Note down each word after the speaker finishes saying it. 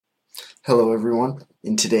Hello, everyone.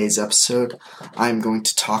 In today's episode, I'm going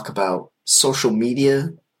to talk about social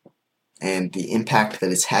media and the impact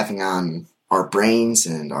that it's having on our brains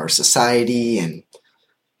and our society and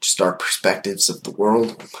just our perspectives of the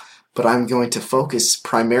world. But I'm going to focus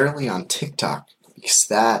primarily on TikTok because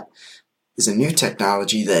that is a new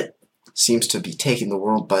technology that seems to be taking the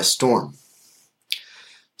world by storm.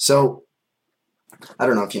 So, I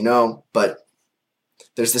don't know if you know, but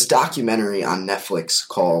there's this documentary on Netflix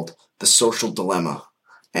called The Social Dilemma,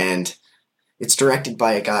 and it's directed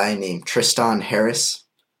by a guy named Tristan Harris,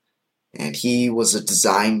 and he was a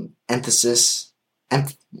design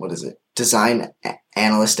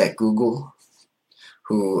analyst at Google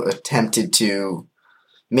who attempted to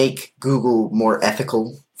make Google more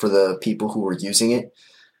ethical for the people who were using it.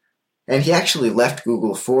 And he actually left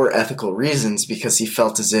Google for ethical reasons because he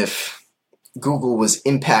felt as if Google was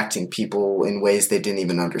impacting people in ways they didn't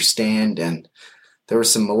even understand, and there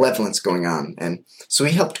was some malevolence going on. And so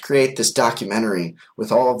he helped create this documentary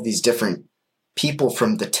with all of these different people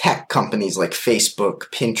from the tech companies like Facebook,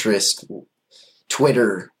 Pinterest,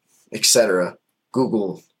 Twitter, etc.,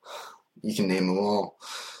 Google, you can name them all.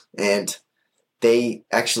 And they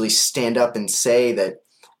actually stand up and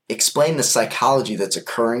explain the psychology that's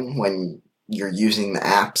occurring when you're using the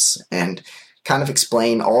apps and kind of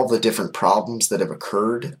explain all the different problems that have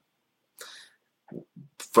occurred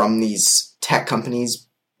from these tech companies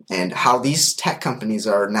and how these tech companies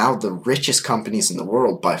are now the richest companies in the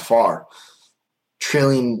world by far. $1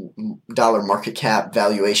 trillion market cap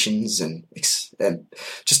valuations and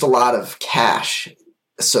just a lot of cash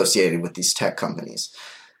associated with these tech companies.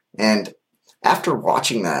 And after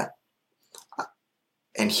watching that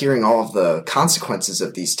and hearing all of the consequences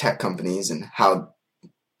of these tech companies and how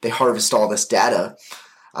they harvest all this data,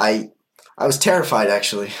 I was terrified,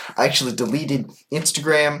 actually. I actually deleted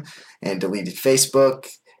Instagram and deleted Facebook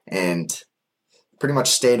and pretty much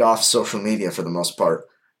stayed off social media for the most part.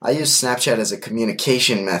 I used Snapchat as a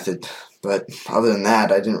communication method, but other than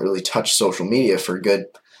that, I didn't really touch social media for a good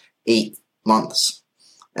 8 months.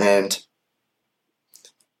 And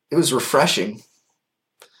it was refreshing,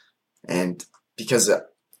 and because it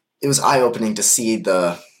was eye-opening to see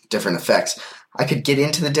the different effects. I could get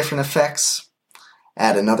into the different effects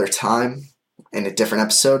at another time in a different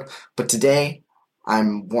episode, but today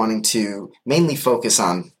I'm wanting to mainly focus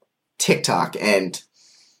on TikTok, and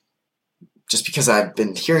just because I've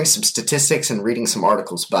been hearing some statistics and reading some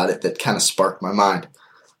articles about it that kind of sparked my mind.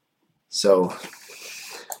 So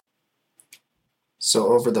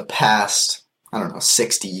over the past,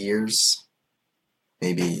 60 years,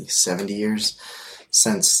 maybe 70 years,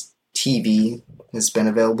 since TV has been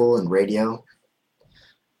available and radio,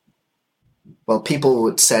 well, people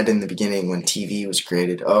would said in the beginning when TV was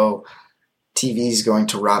created, TV is going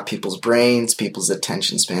to rot people's brains, people's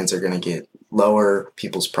attention spans are going to get lower,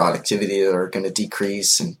 people's productivity are going to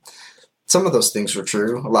decrease, and some of those things were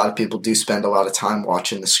true. A lot of people do spend a lot of time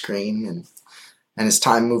watching the screen, and as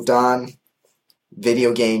time moved on,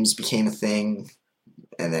 video games became a thing,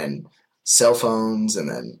 and then cell phones, and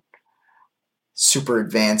then super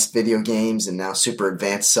advanced video games, and now super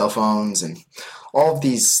advanced cell phones, and all of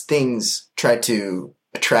these things try to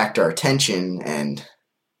attract our attention and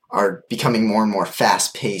are becoming more and more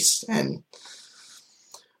fast-paced, and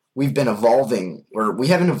we've been evolving, or we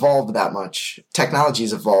haven't evolved that much. Technology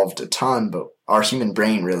has evolved a ton, but our human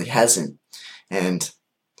brain really hasn't, and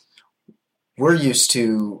we're used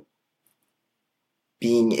to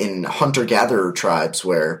being in hunter-gatherer tribes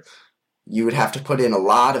where you would have to put in a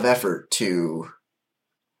lot of effort to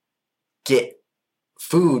get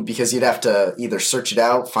food because you'd have to either search it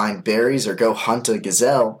out, find berries, or go hunt a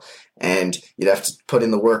gazelle, and you'd have to put in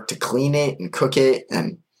the work to clean it and cook it,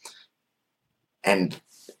 and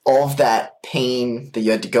all of that pain that you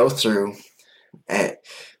had to go through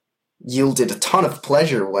yielded a ton of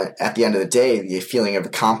pleasure at the end of the day, the feeling of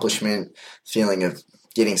accomplishment, feeling of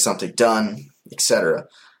getting something done, etc.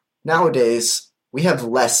 Nowadays, we have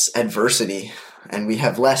less adversity and we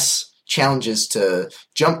have less challenges to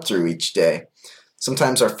jump through each day.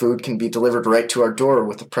 Sometimes our food can be delivered right to our door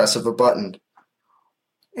with the press of a button,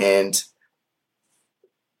 and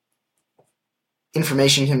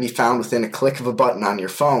information can be found within a click of a button on your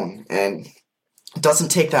phone, and it doesn't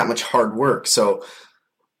take that much hard work. So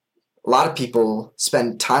a lot of people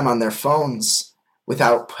spend time on their phones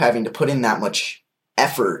without having to put in that much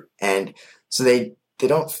effort, and so they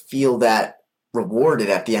don't feel that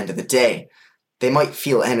rewarded at the end of the day. They might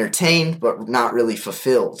feel entertained, but not really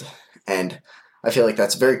fulfilled. And I feel like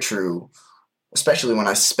that's very true, especially when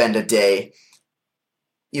I spend a day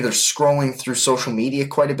either scrolling through social media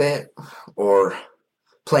quite a bit or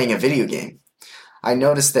playing a video game. I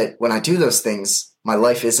notice that when I do those things, my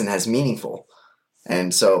life isn't as meaningful.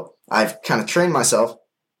 And so I've kind of trained myself,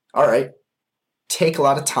 all right, take a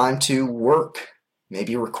lot of time to work,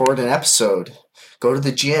 maybe record an episode, go to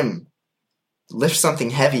the gym, lift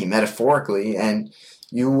something heavy metaphorically, and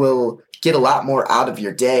you will get a lot more out of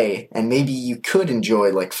your day. And maybe you could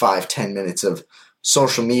enjoy like 5-10 minutes of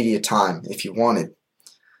social media time if you wanted.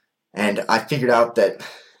 And I figured out that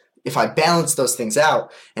if I balance those things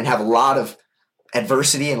out and have a lot of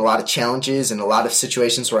adversity and a lot of challenges and a lot of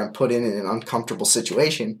situations where I'm put in an uncomfortable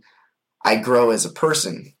situation, I grow as a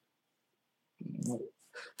person.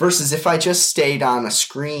 Versus if I just stayed on a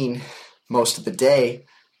screen most of the day,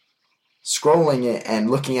 scrolling it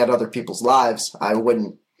and looking at other people's lives, I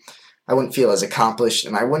wouldn't feel as accomplished,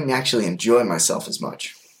 and I wouldn't actually enjoy myself as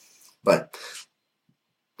much. But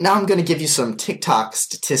now I'm going to give you some TikTok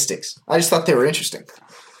statistics. I just thought they were interesting.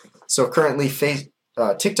 So currently,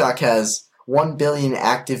 TikTok has 1 billion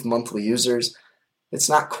active monthly users. It's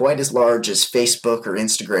not quite as large as Facebook or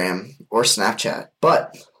Instagram or Snapchat,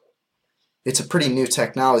 but it's a pretty new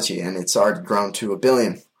technology, and it's already grown to 1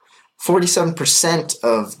 billion. 47%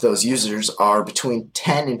 of those users are between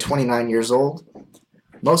 10 and 29 years old.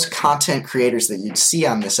 Most content creators that you'd see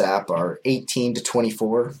on this app are 18 to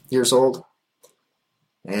 24 years old.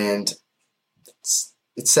 And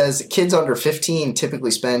it says that kids under 15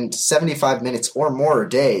 typically spend 75 minutes or more a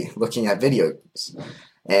day looking at videos.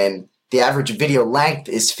 And the average video length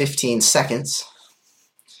is 15 seconds.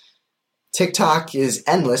 TikTok is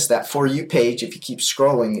endless. That For You page, if you keep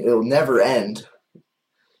scrolling, it'll never end.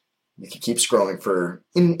 You can keep scrolling for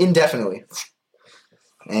indefinitely.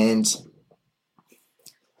 And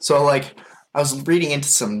so, I was reading into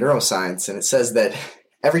some neuroscience, and it says that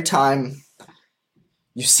every time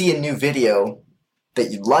you see a new video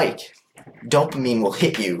that you like, dopamine will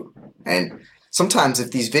hit you. And sometimes if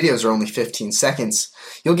these videos are only 15 seconds,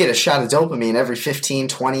 you'll get a shot of dopamine every 15,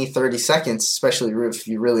 20, 30 seconds, especially if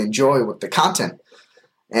you really enjoy the content.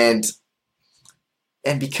 And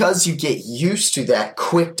because you get used to that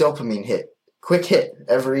quick dopamine hit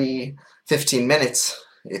every 15 minutes,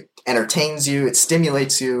 it entertains you, it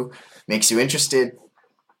stimulates you, makes you interested.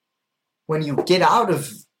 When you get out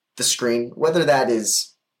of the screen, whether that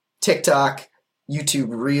is TikTok, YouTube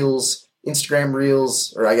Reels, Instagram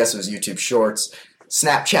Reels, or I guess it was YouTube Shorts,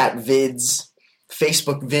 Snapchat vids,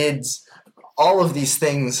 Facebook vids, all of these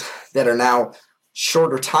things that are now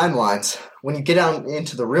shorter timelines, when you get out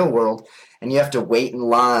into the real world and you have to wait in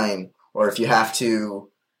line, or if you have to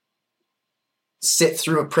sit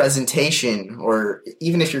through a presentation, or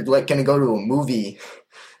even if you're going to go to a movie,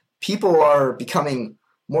 people are becoming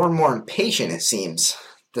more and more impatient, it seems.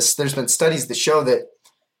 There's been studies that show that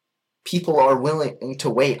people are willing to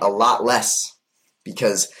wait a lot less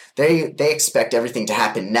because they expect everything to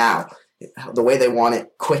happen now, the way they want it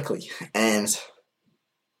quickly. And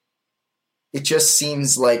it just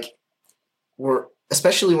seems like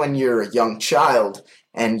especially when you're a young child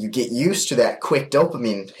and you get used to that quick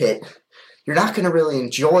dopamine hit, you're not going to really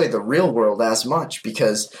enjoy the real world as much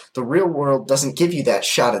because the real world doesn't give you that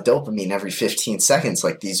shot of dopamine every 15 seconds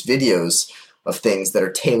like these videos of things that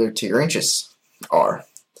are tailored to your interests are.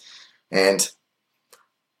 And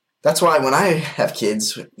that's why when I have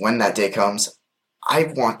kids, when that day comes,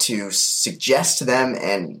 I want to suggest to them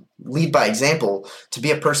and lead by example to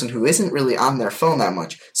be a person who isn't really on their phone that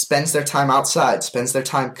much, spends their time outside, spends their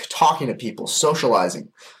time talking to people, socializing,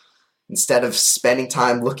 instead of spending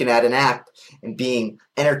time looking at an app and being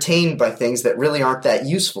entertained by things that really aren't that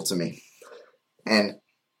useful to me. And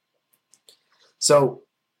so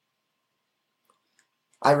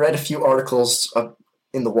I read a few articles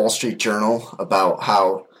in the Wall Street Journal about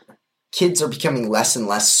how kids are becoming less and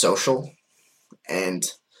less social. And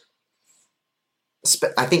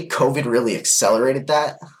I think COVID really accelerated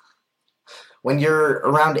that. When you're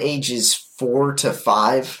around ages 4 to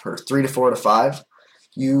 5 or 3 to 4 to 5,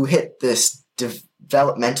 you hit this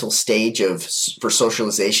developmental stage for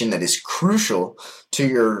socialization that is crucial to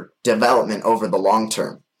your development over the long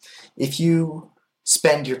term. If you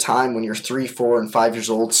spend your time when you're 3, 4, and 5 years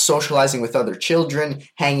old socializing with other children,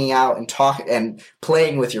 hanging out and talking and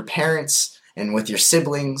playing with your parents and with your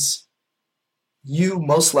siblings, you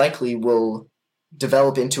most likely will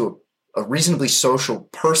develop into a reasonably social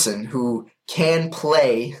person who can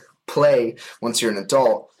play once you're an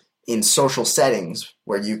adult in social settings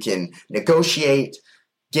where you can negotiate,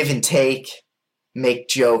 give and take, make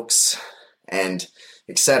jokes, and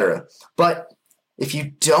etc. But if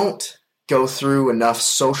you don't go through enough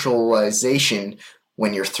socialization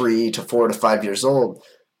when you're 3 to 4 to 5 years old,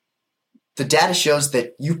 the data shows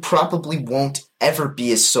that you probably won't ever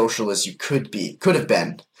be as social as you could have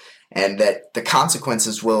been. and that the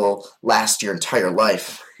consequences will last your entire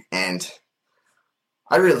life. And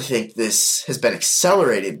I really think this has been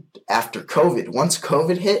accelerated after COVID. Once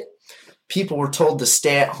COVID hit, people were told to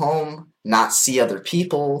stay at home, not see other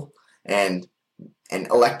people, and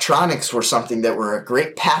electronics were something that were a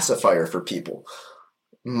great pacifier for people,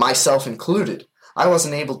 myself included. I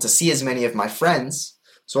wasn't able to see as many of my friends,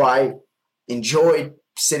 so I enjoyed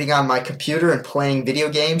sitting on my computer and playing video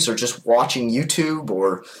games or just watching YouTube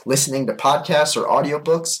or listening to podcasts or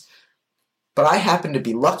audiobooks. But I happened to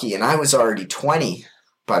be lucky, and I was already 19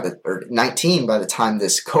 by the time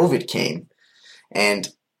this COVID came. And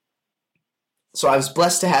so I was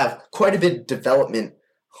blessed to have quite a bit of development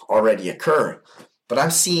already occur. But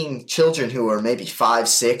I'm seeing children who are maybe 5,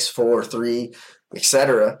 6, 4, 3,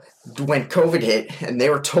 etc. when COVID hit, and they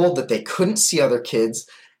were told that they couldn't see other kids,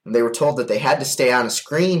 and they were told that they had to stay on a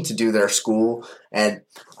screen to do their school. And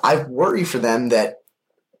I worry for them that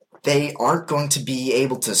they aren't going to be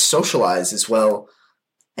able to socialize as well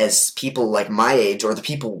as people like my age or the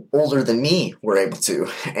people older than me were able to.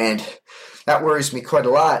 And that worries me quite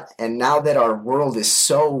a lot. And now that our world is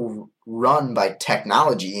so run by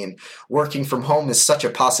technology and working from home is such a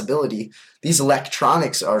possibility, these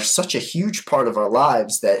electronics are such a huge part of our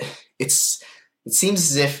lives that it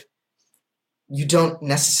seems as if you don't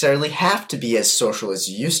necessarily have to be as social as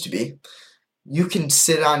you used to be. You can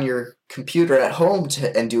sit on your computer at home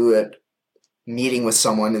and do a meeting with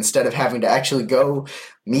someone instead of having to actually go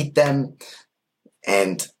meet them.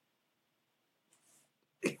 And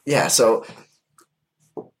yeah, so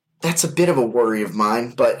that's a bit of a worry of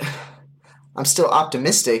mine, but I'm still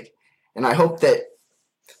optimistic, and I hope that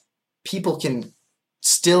people can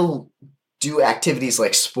still do activities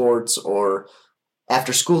like sports or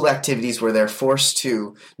after school activities where they're forced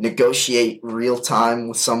to negotiate real time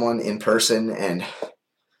with someone in person, and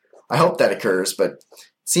I hope that occurs. But it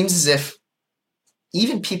seems as if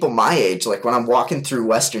even people my age, like when I'm walking through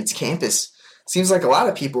Western's campus, seems like a lot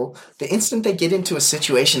of people, the instant they get into a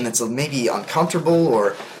situation that's maybe uncomfortable,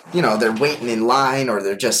 or they're waiting in line, or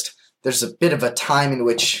there's a bit of a time in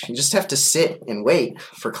which you just have to sit and wait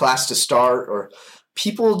for class to start, or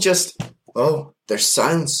people just, there's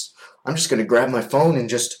silence. I'm just going to grab my phone and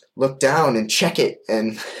just look down and check it.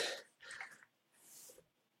 And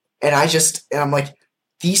I'm like,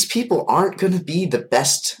 these people aren't going to be the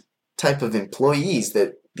best type of employees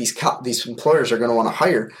that these employers are going to want to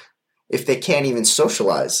hire if they can't even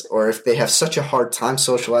socialize, or if they have such a hard time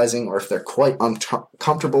socializing, or if they're quite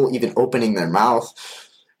uncomfortable even opening their mouth.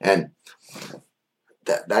 And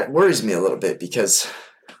that worries me a little bit, because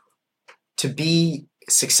to be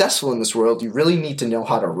successful in this world, you really need to know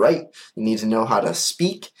how to write, you need to know how to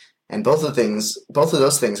speak, and both of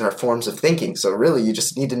those things are forms of thinking. So really, you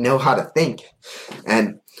just need to know how to think.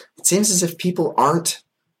 And it seems as if people aren't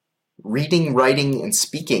reading, writing, and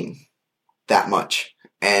speaking that much,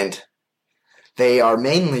 and they are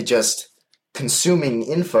mainly just consuming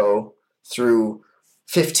info through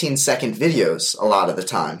 15-second videos a lot of the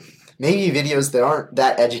time. Maybe videos that aren't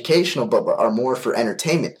that educational but are more for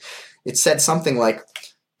entertainment. It said something like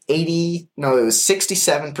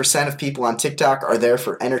 67% of people on TikTok are there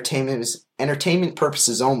for entertainment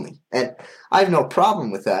purposes only. And I have no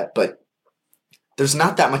problem with that, but there's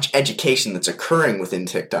not that much education that's occurring within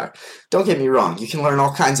TikTok. Don't get me wrong, you can learn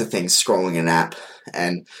all kinds of things scrolling an app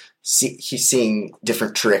and seeing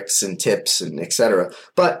different tricks and tips and etc.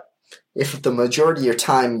 But if the majority of your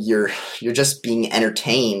time you're just being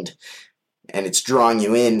entertained and it's drawing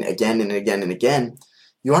you in again and again and again,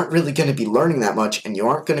 you aren't really going to be learning that much, and you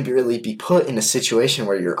aren't going to really be put in a situation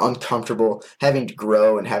where you're uncomfortable having to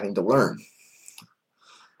grow and having to learn.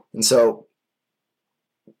 And so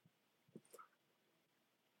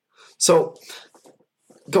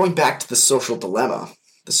going back to the social dilemma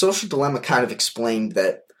kind of explained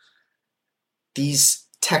that these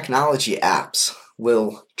technology apps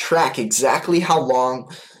will track exactly how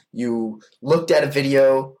long you looked at a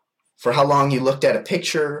video, for how long you looked at a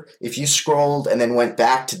picture, if you scrolled and then went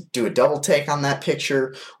back to do a double take on that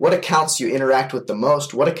picture, what accounts you interact with the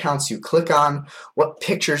most, what accounts you click on, what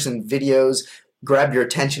pictures and videos grab your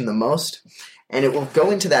attention the most. And it will go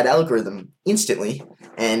into that algorithm instantly,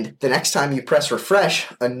 and the next time you press refresh,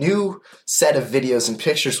 a new set of videos and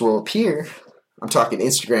pictures will appear. I'm talking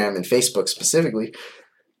Instagram and Facebook specifically.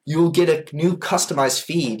 You will get a new customized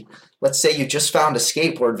feed. Let's say you just found a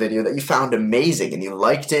skateboard video that you found amazing and you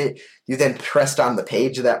liked it. You then pressed on the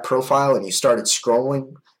page of that profile and you started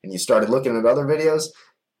scrolling and you started looking at other videos.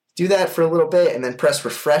 Do that for a little bit and then press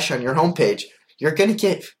refresh on your homepage. You're going to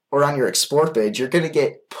get, or on your explore page, you're going to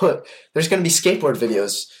get there's going to be skateboard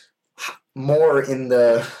videos more in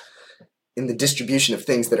the in the distribution of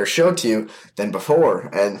things that are showed to you than before.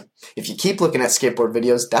 And if you keep looking at skateboard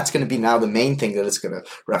videos, that's going to be now the main thing that it's going to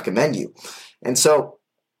recommend you. And so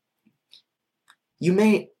you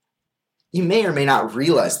may or may not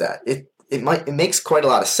realize that. It makes quite a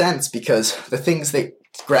lot of sense, because the things that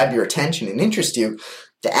grab your attention and interest you,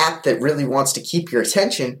 the app that really wants to keep your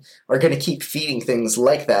attention are going to keep feeding things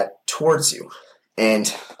like that towards you.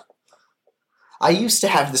 And I used to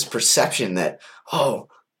have this perception that, oh,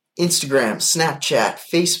 Instagram, Snapchat,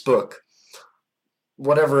 Facebook,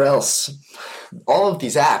 whatever else, all of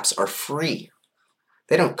these apps are free.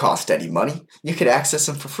 They don't cost any money. You could access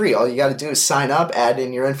them for free. All you got to do is sign up, add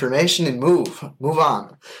in your information, and move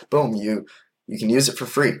on. Boom, you can use it for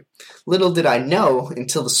free. Little did I know,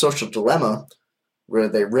 until The Social Dilemma, where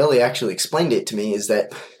they really actually explained it to me, is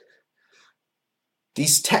that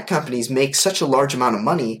these tech companies make such a large amount of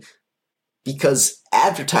money because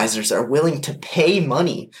advertisers are willing to pay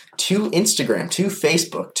money to Instagram, to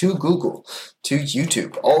Facebook, to Google, to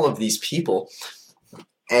YouTube, all of these people,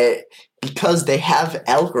 because they have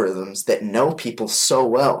algorithms that know people so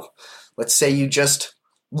well. Let's say you just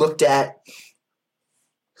looked at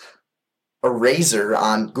a razor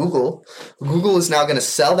on Google. Google is now going to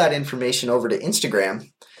sell that information over to Instagram,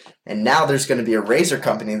 and now there's going to be a razor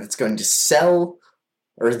company that's going to sell,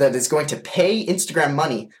 or that is going to pay Instagram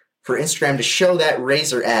money for Instagram to show that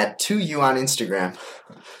razor ad to you on Instagram,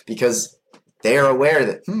 because they are aware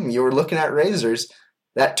that you were looking at razors.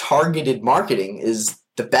 That targeted marketing is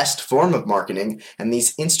the best form of marketing, and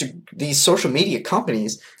these social media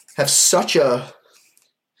companies have such a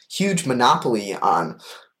huge monopoly on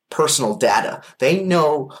personal data. They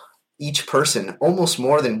know each person almost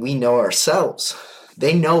more than we know ourselves.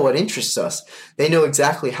 They know what interests us. They know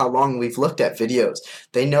exactly how long we've looked at videos.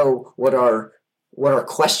 They know what our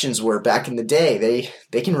questions were back in the day.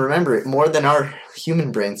 They can remember it more than our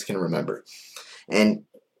human brains can remember. And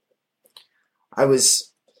I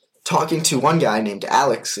was talking to one guy named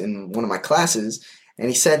Alex in one of my classes, and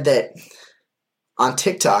he said that on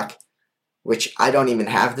TikTok, which I don't even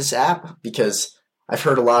have this app because I've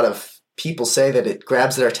heard a lot of people say that it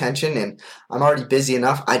grabs their attention, and I'm already busy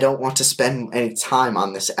enough. I don't want to spend any time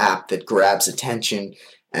on this app that grabs attention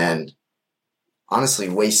and honestly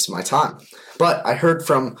wastes my time. But I heard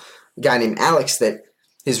from a guy named Alex that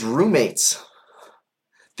his roommates,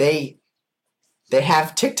 they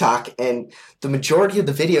have TikTok, and the majority of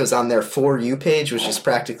the videos on their For You page, which is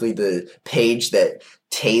practically the page that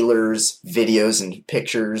tailors videos and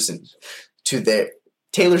pictures and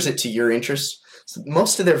tailors it to your interests. So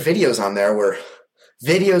most of their videos on there were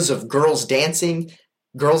videos of girls dancing,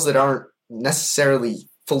 girls that aren't necessarily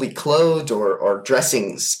fully clothed or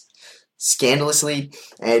dressing scandalously,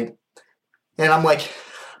 and I'm like,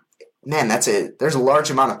 man, there's a large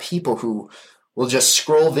amount of people who will just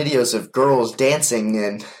scroll videos of girls dancing,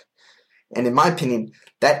 and in my opinion,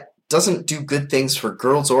 that doesn't do good things for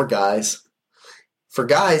girls or guys. For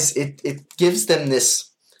guys, it gives them this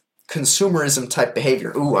consumerism type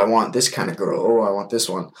behavior. Ooh, I want this kind of girl. Oh, I want this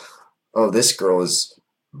one. Oh, this girl is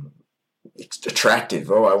attractive.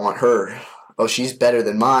 Oh, I want her. Oh, she's better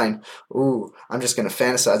than mine. Ooh, I'm just going to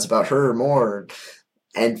fantasize about her more.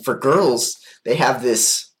 And for girls, they have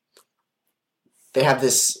this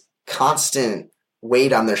constant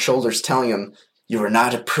weight on their shoulders telling them, you are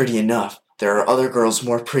not pretty enough. There are other girls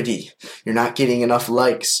more pretty. You're not getting enough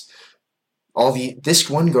likes. This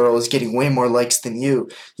one girl is getting way more likes than you.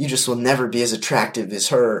 You just will never be as attractive as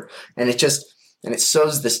her. And it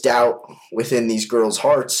sows this doubt within these girls'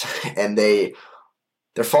 hearts, and they're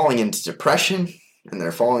falling into depression, and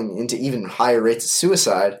they're falling into even higher rates of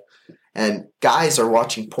suicide. And guys are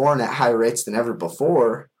watching porn at higher rates than ever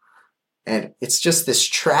before. And it's just this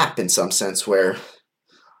trap in some sense where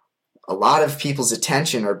a lot of people's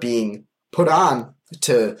attention are being put on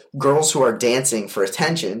to girls who are dancing for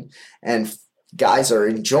attention, and guys are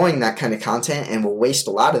enjoying that kind of content and will waste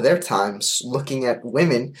a lot of their time looking at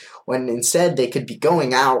women, when instead they could be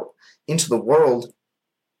going out into the world,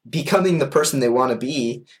 becoming the person they want to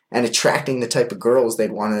be, and attracting the type of girls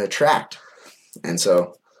they'd want to attract. And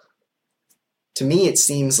so, to me, it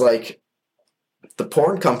seems like the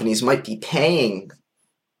porn companies might be paying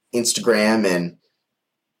Instagram and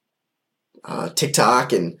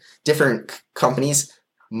TikTok and different companies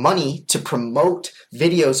money to promote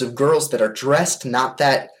videos of girls that are dressed not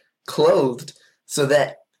that clothed, so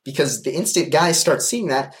that because the instant guys start seeing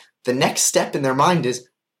that, the next step in their mind is,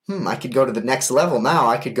 I could go to the next level now.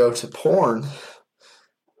 I could go to porn.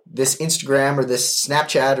 This Instagram or this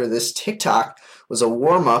Snapchat or this TikTok was a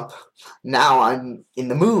warm-up. Now I'm in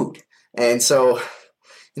the mood. And so,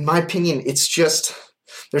 in my opinion, it's just,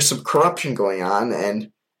 there's some corruption going on,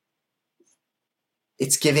 and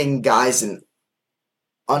it's giving guys an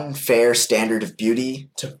unfair standard of beauty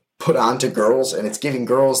to put onto girls, and it's giving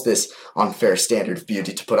girls this unfair standard of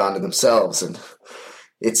beauty to put onto themselves, and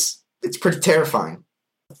it's pretty terrifying.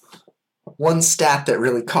 One stat that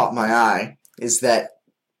really caught my eye is that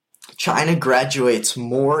China graduates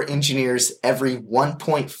more engineers every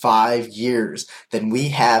 1.5 years than we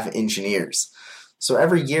have engineers. So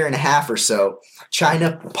every year and a half or so,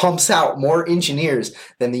 China pumps out more engineers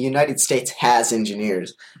than the United States has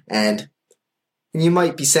engineers. And you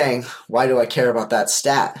might be saying, why do I care about that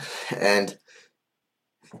stat? And,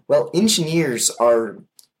 well, engineers are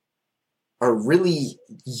a really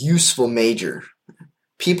useful major.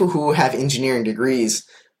 People who have engineering degrees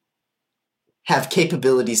have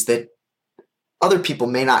capabilities that other people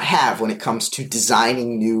may not have when it comes to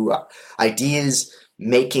designing new ideas,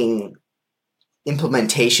 making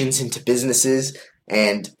implementations into businesses,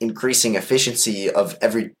 and increasing efficiency of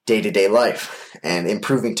every day-to-day life and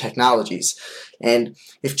improving technologies. And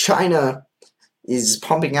if China is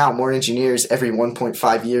pumping out more engineers every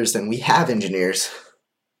 1.5 years than we have engineers,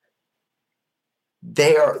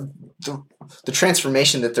 they are the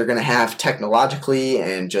transformation that they're going to have technologically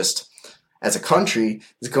and just as a country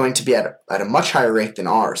is going to be at a much higher rate than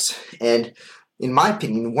ours. And in my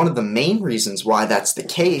opinion, one of the main reasons why that's the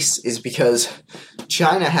case is because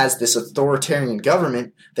China has this authoritarian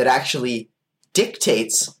government that actually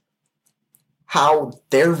dictates how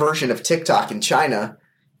their version of TikTok in China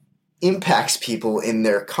impacts people in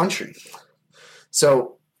their country.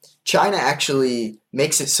 So China actually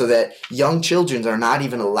makes it so that young children are not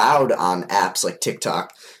even allowed on apps like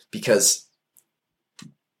TikTok because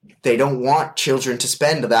they don't want children to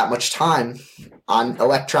spend that much time on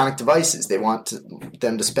electronic devices. They want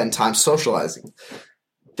them to spend time socializing.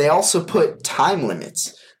 They also put time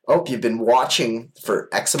limits. Oh, you've been watching for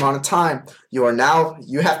X amount of time. You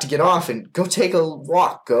have to get off and go take a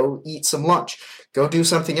walk, go eat some lunch, go do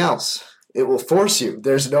something else. It will force you.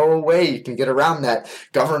 There's no way you can get around that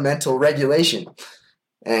governmental regulation.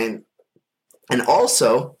 And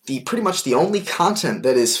also, pretty much the only content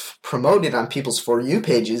that is promoted on people's For You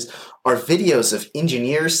pages are videos of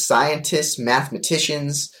engineers, scientists,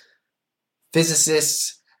 mathematicians,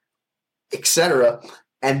 physicists, etc.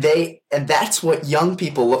 And that's what young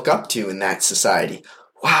people look up to in that society.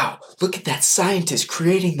 Wow, look at that scientist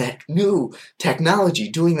creating that new technology,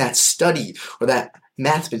 doing that study, or that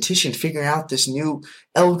mathematician figuring out this new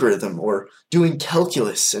algorithm, or doing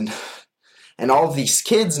calculus. And all of these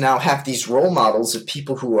kids now have these role models of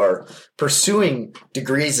people who are pursuing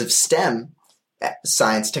degrees of STEM,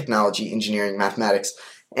 science, technology, engineering, mathematics.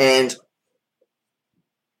 And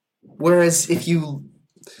whereas if you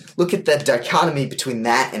look at that dichotomy between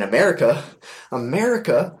that and America,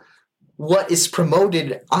 what is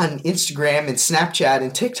promoted on Instagram and Snapchat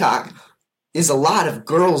and TikTok is a lot of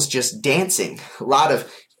girls just dancing, a lot of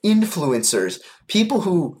influencers, people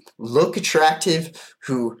who look attractive,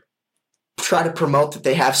 who try to promote that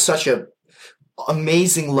they have such a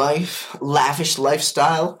amazing life, lavish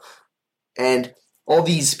lifestyle, and all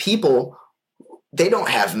these people, they don't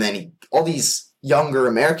have all these younger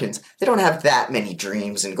Americans, they don't have that many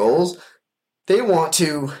dreams and goals. They want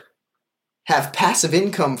to have passive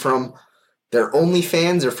income from their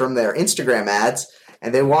OnlyFans or from their Instagram ads,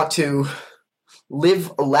 and they want to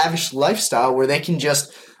live a lavish lifestyle where they can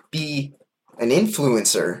just be an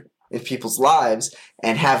influencer in people's lives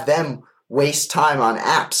and have them waste time on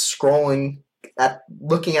apps,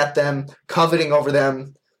 looking at them, coveting over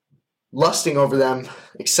them, lusting over them,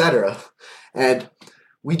 etc. And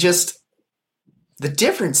the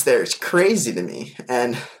difference there is crazy to me.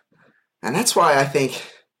 And that's why I think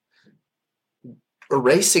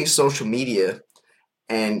erasing social media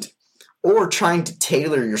or trying to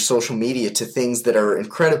tailor your social media to things that are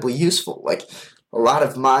incredibly useful. Like a lot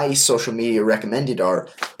of my social media recommended are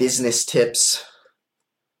business tips,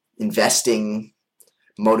 investing,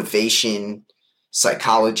 motivation,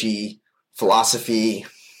 psychology, philosophy,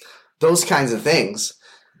 those kinds of things.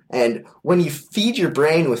 And when you feed your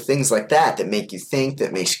brain with things like that make you think,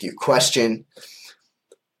 that makes you question,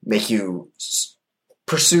 make you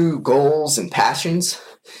pursue goals and passions,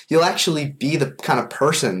 you'll actually be the kind of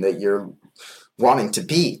person that you're wanting to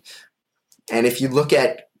be. And if you look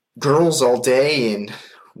at girls all day and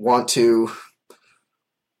want to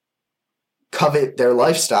covet their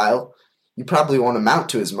lifestyle, you probably won't amount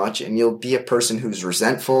to as much, and you'll be a person who's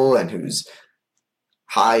resentful and who's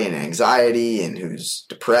high in anxiety and who's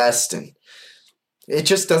depressed, and it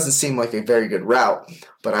just doesn't seem like a very good route.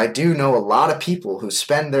 But I do know a lot of people who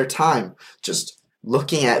spend their time just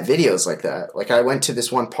looking at videos like that. Like I went to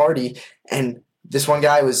this one party and this one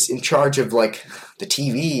guy was in charge of like the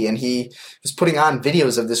TV, and he was putting on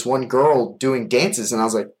videos of this one girl doing dances, and I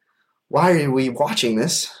was like, why are we watching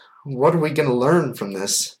this? What are we going to learn from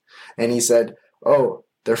this? And he said, oh,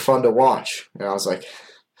 they're fun to watch. And I was like,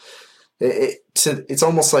 it's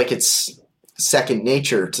almost like it's second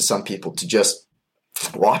nature to some people to just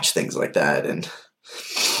watch things like that. And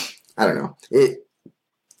I don't know. It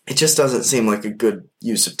just doesn't seem like a good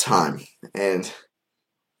use of time. And,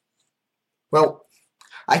 well,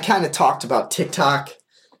 I kind of talked about TikTok,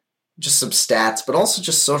 just some stats, but also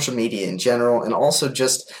just social media in general, and also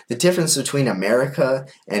just the difference between America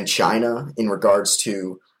and China in regards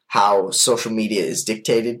to how social media is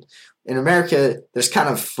dictated. In America, there's kind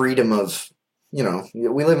of freedom of,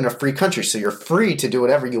 we live in a free country, so you're free to do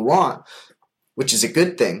whatever you want, which is a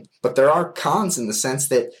good thing. But there are cons in the sense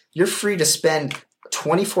that you're free to spend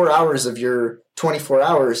 24 hours of your 24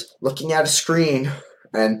 hours looking at a screen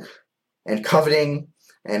and coveting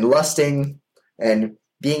and lusting and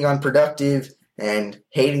being unproductive and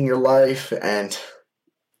hating your life and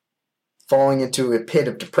falling into a pit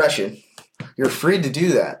of depression. You're free to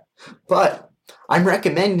do that. But I'm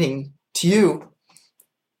recommending to you,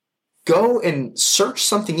 go and search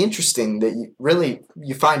something interesting that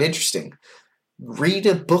you find interesting. Read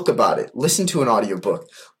a book about it. Listen to an audiobook.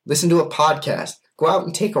 Listen to a podcast. Go out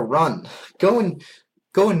and take a run. Go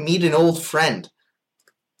and meet an old friend.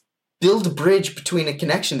 Build a bridge between a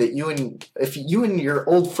connection that if you and your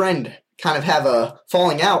old friend kind of have a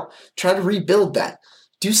falling out, try to rebuild that.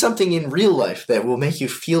 Do something in real life that will make you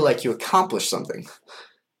feel like you accomplished something.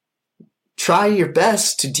 Try your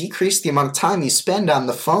best to decrease the amount of time you spend on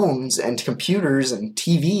the phones and computers and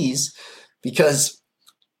TVs, because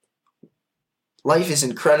life is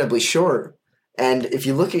incredibly short. And if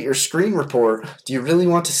you look at your screen report, do you really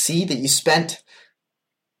want to see that you spent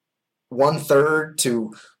 1/3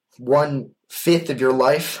 to 1/5 of your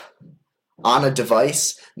life on a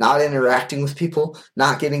device, not interacting with people,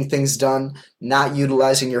 not getting things done, not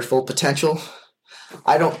utilizing your full potential?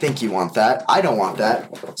 I don't think you want that. I don't want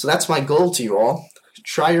that. So that's my goal to you all.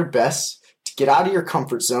 Try your best to get out of your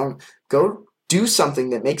comfort zone. Go do something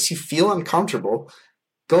that makes you feel uncomfortable.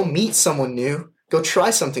 Go meet someone new. Go try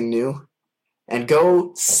something new. And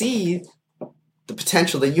go see the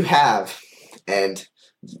potential that you have and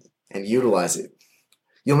utilize it.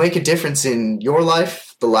 You'll make a difference in your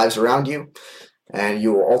life, the lives around you, and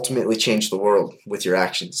you will ultimately change the world with your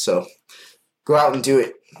actions. So go out and do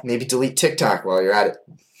it. Maybe delete TikTok while you're at it.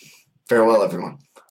 Farewell, everyone.